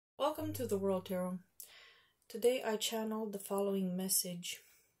Welcome to the World Tarot. Today I channeled the following message.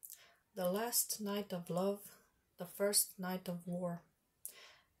 The last night of love, the first night of war.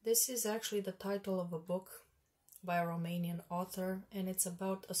 This is actually the title of a book by a Romanian author, and it's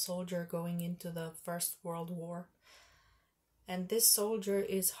about a soldier going into the First World War. And this soldier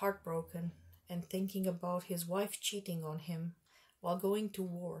is heartbroken and thinking about his wife cheating on him while going to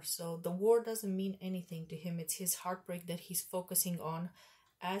war. So the war doesn't mean anything to him. It's his heartbreak that he's focusing on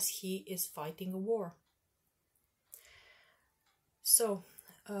as he is fighting a war. So,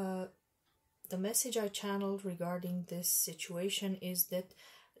 the message I channeled regarding this situation is that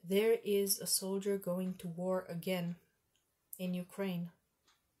there is a soldier going to war again in Ukraine.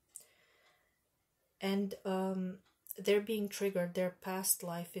 And they're being triggered. Their past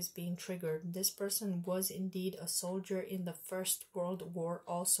life is being triggered. This person was indeed a soldier in the First World War,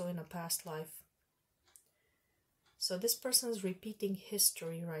 also in a past life. So this person is repeating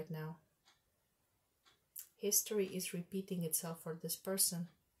history right now. History is repeating itself for this person.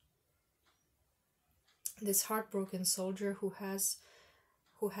 This heartbroken soldier who has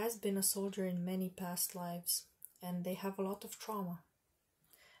been a soldier in many past lives, and they have a lot of trauma.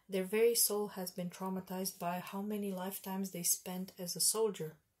 Their very soul has been traumatized by how many lifetimes they spent as a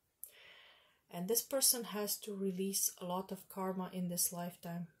soldier. And this person has to release a lot of karma in this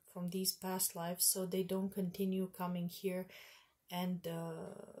lifetime from these past lives, so they don't continue coming here and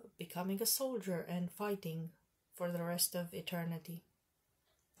becoming a soldier and fighting for the rest of eternity.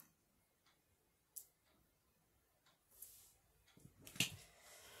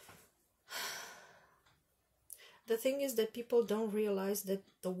 The thing is that people don't realize that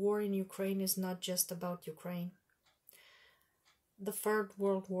the war in Ukraine is not just about Ukraine. The Third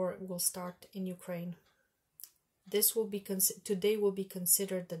World War will start in Ukraine. Today will be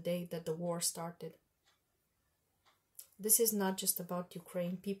considered the day that the war started. This is not just about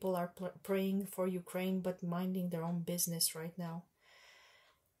Ukraine. People are praying for Ukraine but minding their own business right now.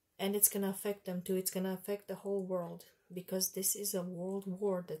 And it's going to affect them too. It's going to affect the whole world, because this is a world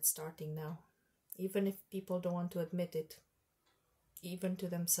war that's starting now. Even if people don't want to admit it, even to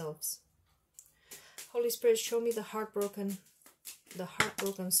themselves. Holy Spirit, show me the heartbroken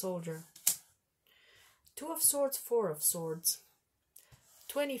soldier. 2 of Swords, 4 of Swords.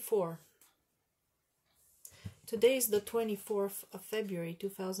 24. Today is the 24th of February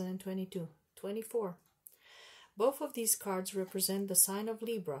 2022. 24. Both of these cards represent the sign of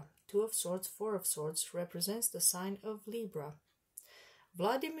Libra. 2 of Swords, 4 of Swords represents the sign of Libra.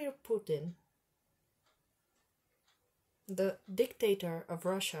 Vladimir Putin, the dictator of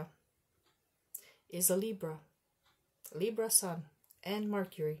Russia, is a Libra. Libra Sun and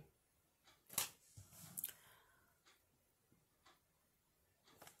Mercury.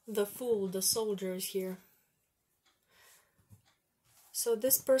 The Fool, the soldier, is here. So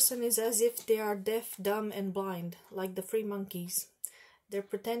this person is as if they are deaf, dumb, and blind, like the free monkeys. They're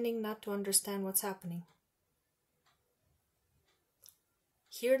pretending not to understand what's happening.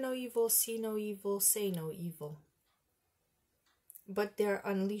 Hear no evil, see no evil, say no evil. But they're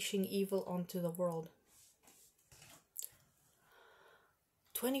unleashing evil onto the world.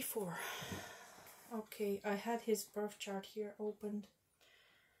 24. Okay, I had his birth chart here opened.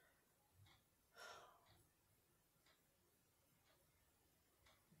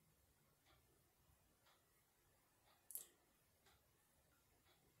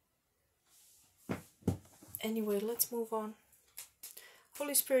 Anyway, let's move on.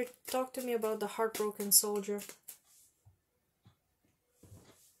 Holy Spirit, talk to me about the heartbroken soldier.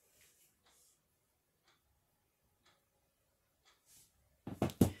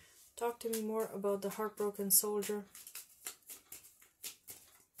 Talk to me more about the heartbroken soldier.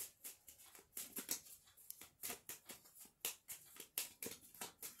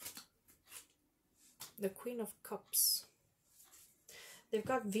 The Queen of Cups. They've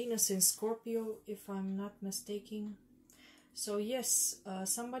got Venus in Scorpio, if I'm not mistaken. So yes,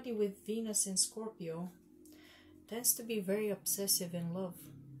 somebody with Venus in Scorpio tends to be very obsessive in love.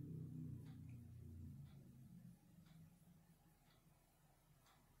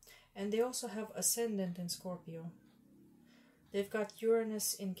 And they also have Ascendant in Scorpio. They've got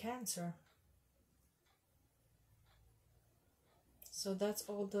Uranus in Cancer. So that's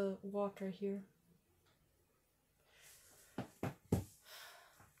all the water here.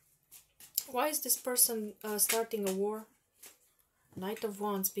 Why is this person starting a war? Knight of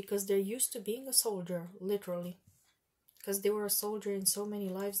Wands, because they're used to being a soldier, literally. Because they were a soldier in so many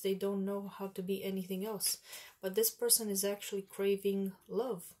lives, they don't know how to be anything else. But this person is actually craving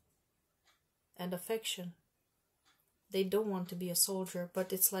love and affection. They don't want to be a soldier,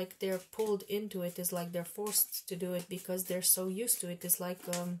 but it's like they're pulled into it. It's like they're forced to do it because they're so used to it. It's like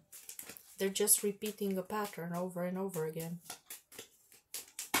they're just repeating a pattern over and over again.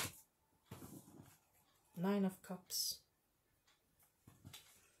 9 of Cups.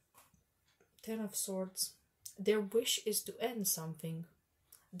 10 of Swords. Their wish is to end something.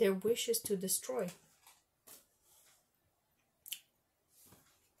 Their wish is to destroy.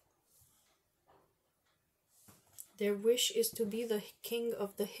 Their wish is to be the king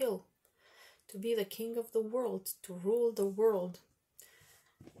of the hill, to be the king of the world, to rule the world,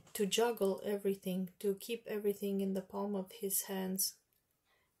 to juggle everything, to keep everything in the palm of his hands,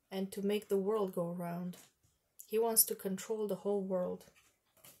 and to make the world go round. He wants to control the whole world.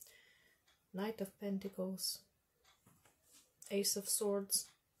 Knight of Pentacles, Ace of Swords,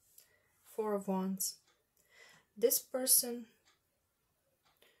 4 of Wands. This person,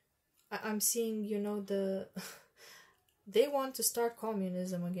 I'm seeing, you know, they want to start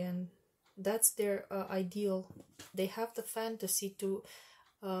communism again. That's their ideal. They have the fantasy to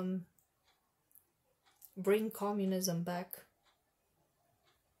bring communism back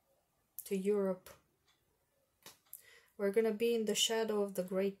to Europe. We're going to be in the shadow of the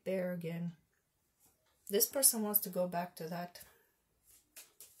Great Bear again. This person wants to go back to that.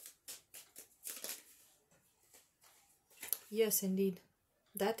 Yes, indeed.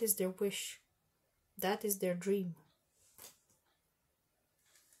 That is their wish. That is their dream.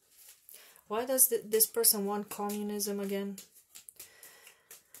 Why does this person want communism again?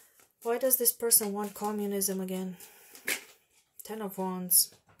 Why does this person want communism again? 10 of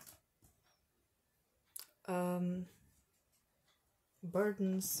Wands.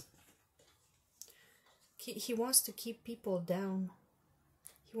 Burdens. He wants to keep people down.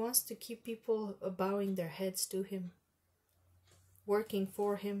 He wants to keep people bowing their heads to him, working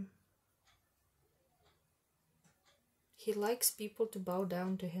for him. He likes people to bow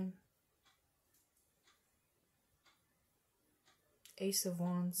down to him. Ace of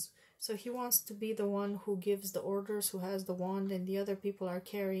Wands. So he wants to be the one who gives the orders, who has the wand, and the other people are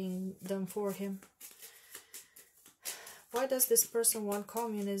carrying them for him. Why does this person want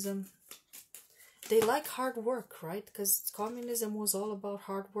communism? They like hard work, right? Because communism was all about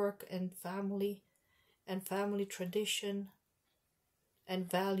hard work and family tradition and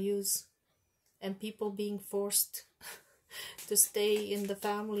values and people being forced to stay in the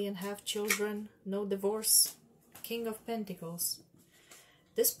family and have children, no divorce. King of Pentacles.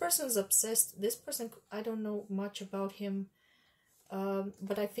 This person's obsessed. This person, I don't know much about him,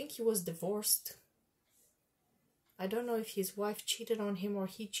 but I think he was divorced. I don't know if his wife cheated on him or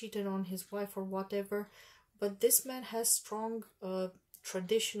he cheated on his wife or whatever, but this man has strong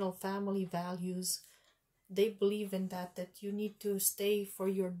traditional family values. They believe in that you need to stay for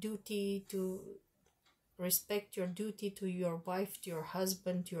your duty, to respect your duty to your wife, to your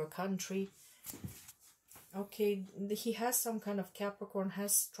husband, to your country. Okay, he has some kind of Capricorn,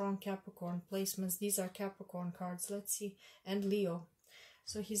 has strong Capricorn placements. These are Capricorn cards. Let's see. And Leo.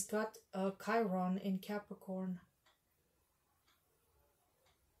 So he's got Chiron in Capricorn.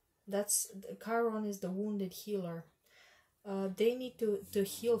 Chiron is the wounded healer. They need to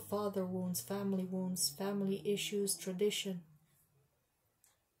heal father wounds, family issues, tradition.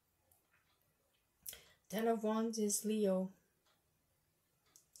 10 of Wands is Leo.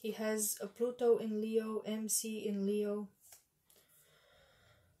 He has a Pluto in Leo, MC in Leo.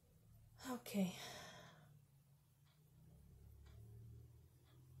 Okay.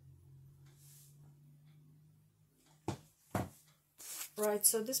 Right,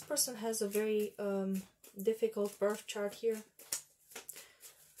 so this person has a very difficult birth chart here.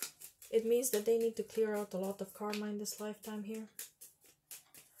 It means that they need to clear out a lot of karma in this lifetime here.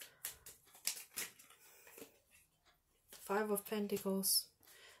 5 of Pentacles.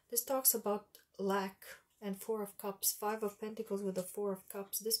 This talks about lack and 4 of Cups. 5 of Pentacles with the 4 of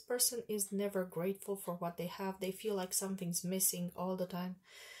Cups. This person is never grateful for what they have. They feel like something's missing all the time.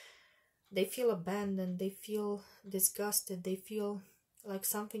 They feel abandoned. They feel disgusted. They feel like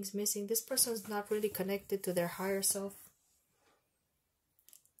something's missing. This person is not really connected to their higher self.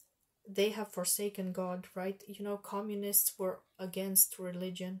 They have forsaken God, right? You know, communists were against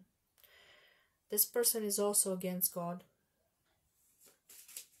religion. This person is also against God.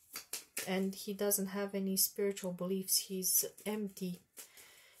 And he doesn't have any spiritual beliefs. He's empty.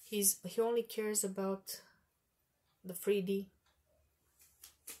 He only cares about the 3D.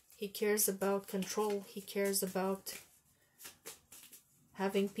 He cares about control. He cares about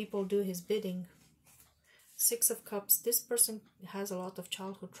having people do his bidding. 6 of Cups. This person has a lot of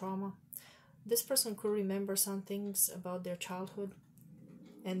childhood trauma. This person could remember some things about their childhood.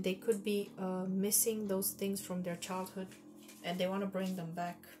 and they could be missing those things from their childhood, and they want to bring them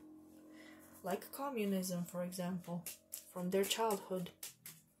back, like communism, for example, from their childhood.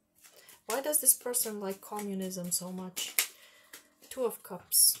 Why does this person like communism so much? Two of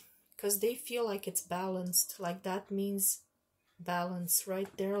Cups, because they feel like it's balanced, like that means balance, right?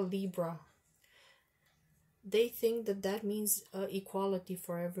 They're a Libra. They think that that means equality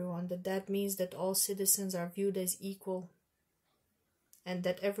for everyone, that means that all citizens are viewed as equal, and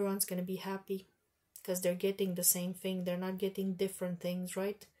that everyone's going to be happy because they're getting the same thing. They're not getting different things,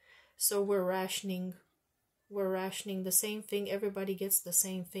 right? So we're rationing the same thing. Everybody gets the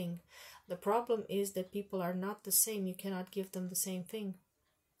same thing. The problem is that people are not the same. You cannot give them the same thing.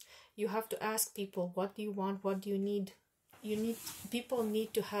 You have to ask people, what do you want? What do you need? People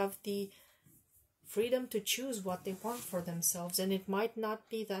need to have the freedom to choose what they want for themselves, and it might not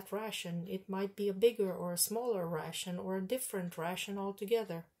be that ration. It might be a bigger or a smaller ration or a different ration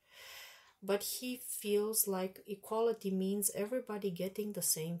altogether. But he feels like equality means everybody getting the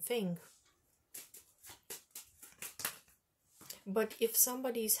same thing. But if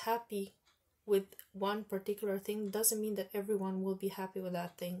somebody is happy with one particular thing, doesn't mean that everyone will be happy with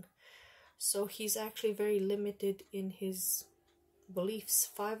that thing. So he's actually very limited in his beliefs.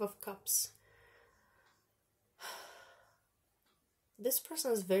 5 of Cups. This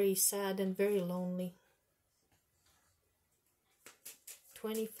person is very sad and very lonely.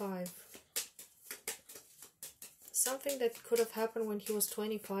 25. Something that could have happened when he was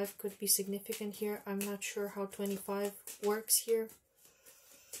 25 could be significant here. I'm not sure how 25 works here.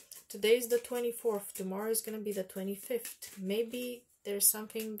 Today is the 24th. Tomorrow is going to be the 25th. Maybe there's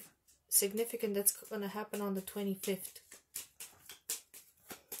something significant that's going to happen on the 25th.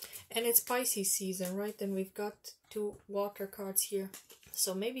 And it's Pisces season, right? And we've got 2 water cards here.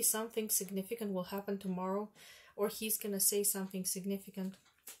 So maybe something significant will happen tomorrow, or he's going to say something significant.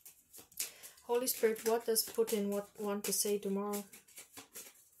 Holy Spirit, what does Putin want to say tomorrow?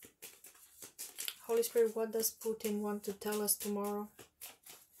 Holy Spirit, what does Putin want to tell us tomorrow?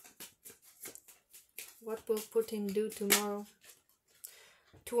 What will Putin do tomorrow?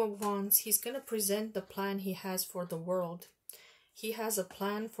 2 of Wands. He's going to present the plan he has for the world. He has a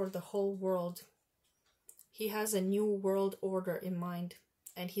plan for the whole world. He has a new world order in mind,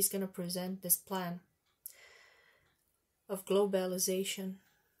 and he's going to present this plan of globalization.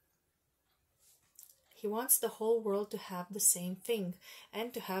 He wants the whole world to have the same thing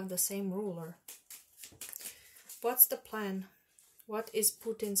and to have the same ruler. What's the plan? What is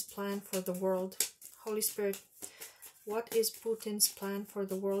Putin's plan for the world? Holy Spirit, what is Putin's plan for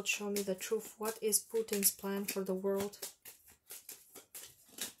the world? Show me the truth. What is Putin's plan for the world?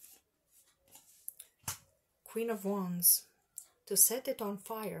 Queen of Wands. To set it on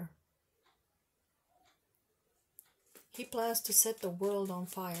fire. He plans to set the world on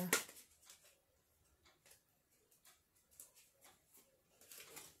fire.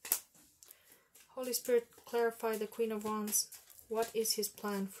 Holy Spirit, clarify the Queen of Wands. What is his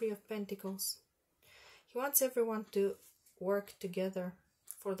plan? 3 of Pentacles. He wants everyone to work together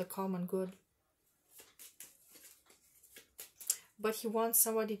for the common good. But he wants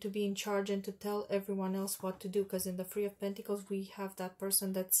somebody to be in charge and to tell everyone else what to do. Because in the 3 of Pentacles, we have that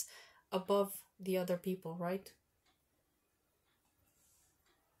person that's above the other people, right?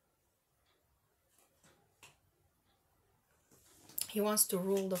 He wants to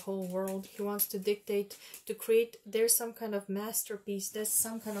rule the whole world. He wants to dictate, to create. There's some kind of masterpiece. There's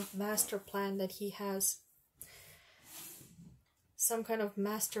some kind of master plan that he has. Some kind of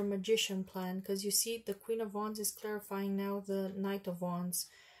master magician plan. Because you see, the Queen of Wands is clarifying now the Knight of Wands.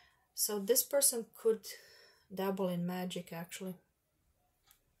 So this person could dabble in magic, actually.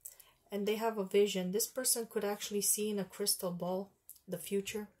 And they have a vision. This person could actually see in a crystal ball the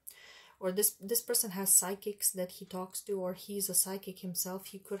future. Or this person has psychics that he talks to, or he's a psychic himself.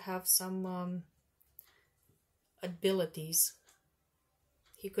 He could have some abilities.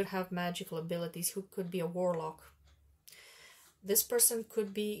 He could have magical abilities. He could be a warlock. This person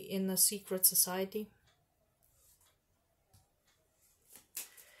could be in a secret society.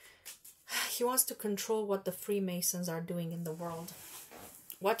 He wants to control what the Freemasons are doing in the world.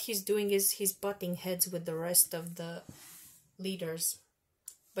 What he's doing is he's butting heads with the rest of the leaders.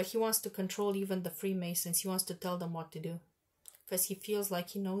 But he wants to control even the Freemasons. He wants to tell them what to do. Because he feels like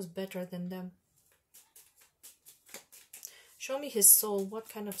he knows better than them. Show me his soul. What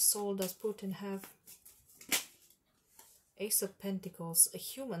kind of soul does Putin have? Ace of Pentacles. A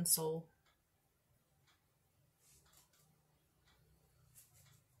human soul.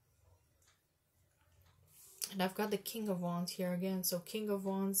 And I've got the King of Wands here again. So King of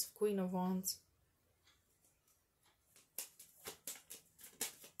Wands, Queen of Wands.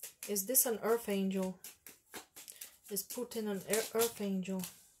 Is this an earth angel? Is Putin an earth angel?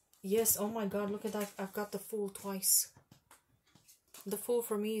 Yes, oh my god, look at that. I've got the Fool twice. The Fool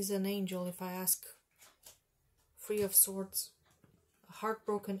for me is an angel if I ask. 3 of Swords. A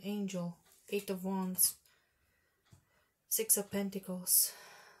heartbroken angel. 8 of Wands. 6 of Pentacles.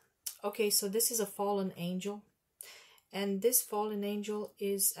 Okay, so this is a fallen angel. And this fallen angel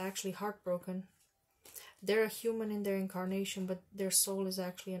is actually heartbroken. They're a human in their incarnation, but their soul is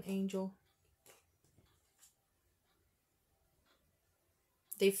actually an angel.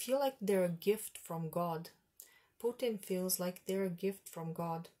 They feel like they're a gift from God. Putin feels like they're a gift from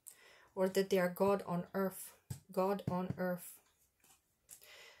God. Or that they are God on earth. God on earth.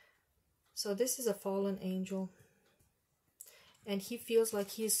 So this is a fallen angel. And he feels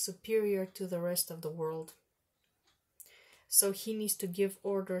like he is superior to the rest of the world. So he needs to give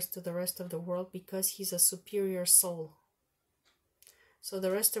orders to the rest of the world because he's a superior soul. So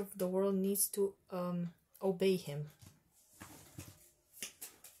the rest of the world needs to obey him.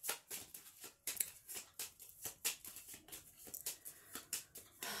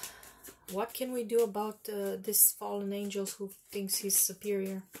 What can we do about this fallen angel who thinks he's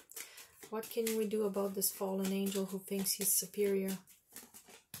superior? What can we do about this fallen angel who thinks he's superior?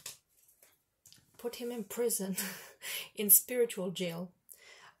 Put him in prison, in spiritual jail.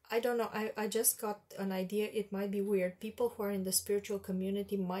 I don't know, I just got an idea. It might be weird. People who are in the spiritual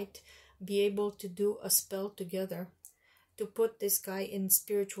community might be able to do a spell together to put this guy in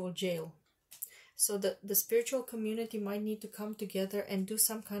spiritual jail. So the spiritual community might need to come together and do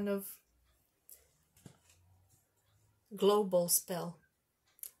some kind of global spell.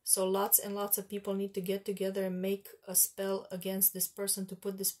 So lots and lots of people need to get together and make a spell against this person to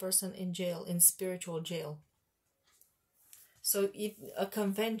put this person in jail, in spiritual jail. So a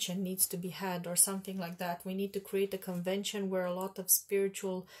convention needs to be had or something like that. We need to create a convention where a lot of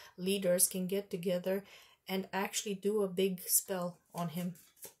spiritual leaders can get together and actually do a big spell on him.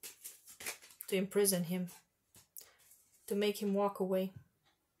 To imprison him. To make him walk away.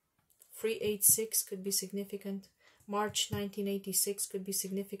 386 could be significant. March 1986 could be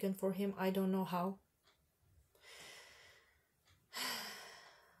significant for him. I don't know how.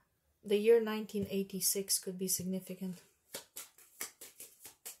 The year 1986 could be significant.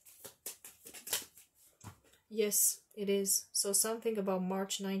 Yes, it is. So something about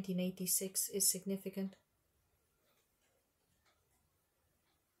March 1986 is significant.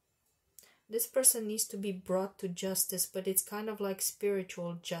 This person needs to be brought to justice, but it's kind of like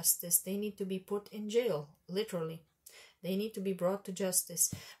spiritual justice. They need to be put in jail, literally. They need to be brought to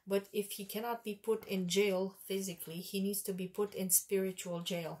justice. But if he cannot be put in jail physically, he needs to be put in spiritual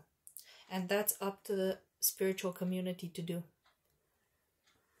jail. And that's up to the spiritual community to do.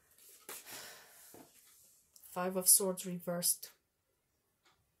 5 of Swords reversed.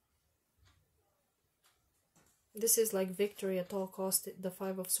 This is like victory at all cost. The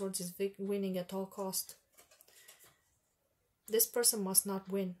 5 of Swords is winning at all cost. This person must not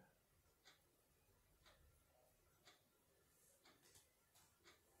win.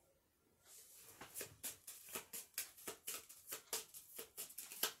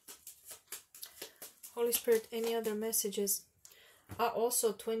 Holy Spirit, any other messages?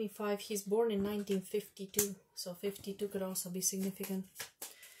 Also 25, he's born in 1952, so 52 could also be significant.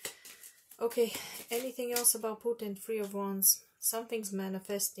 Okay, anything else about Putin? 3 of Wands. Something's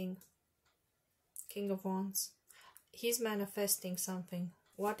manifesting. King of Wands. He's manifesting something.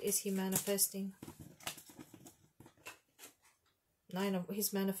 What is he manifesting?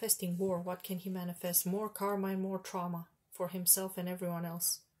 He's manifesting war. What can he manifest? More karma and more trauma for himself and everyone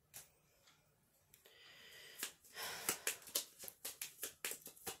else.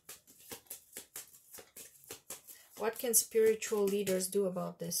 What can spiritual leaders do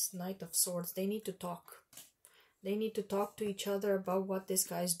about this? Knight of Swords. They need to talk. They need to talk to each other about what this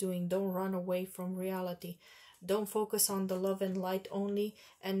guy is doing. Don't run away from reality. Don't focus on the love and light only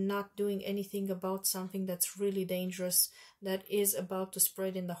and not doing anything about something that's really dangerous, that is about to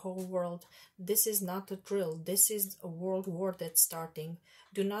spread in the whole world. This is not a drill. This is a world war that's starting.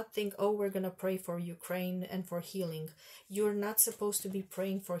 Do not think, oh, we're going to pray for Ukraine and for healing. You're not supposed to be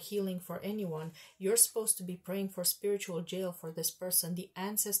praying for healing for anyone. You're supposed to be praying for spiritual jail for this person. The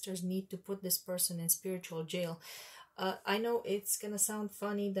ancestors need to put this person in spiritual jail. I know it's going to sound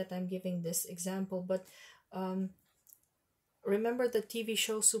funny that I'm giving this example, but remember the TV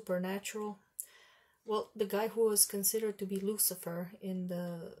show Supernatural? Well, the guy who was considered to be Lucifer in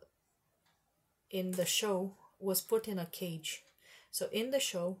the show was put in a cage. So in the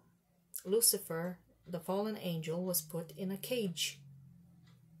show, Lucifer, the fallen angel, was put in a cage.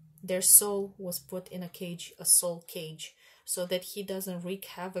 Their soul was put in a cage, a soul cage. so that he doesn't wreak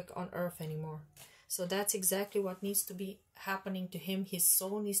havoc on Earth anymore. So that's exactly what needs to be happening to him. His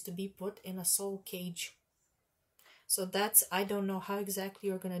soul needs to be put in a soul cage. So that's, I don't know how exactly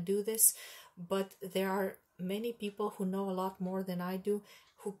you're going to do this, but there are many people who know a lot more than I do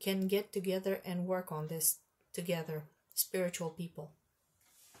who can get together and work on this together. Spiritual people.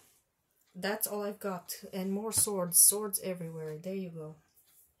 That's all I've got. And more swords. Swords everywhere. There you go.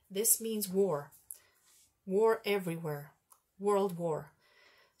 This means war. War everywhere. World war.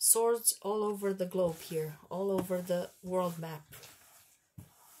 Swords all over the globe here. All over the world map.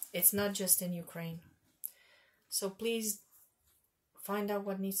 It's not just in Ukraine. So please find out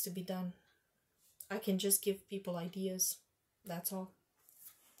what needs to be done. I can just give people ideas. That's all.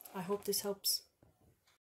 I hope this helps.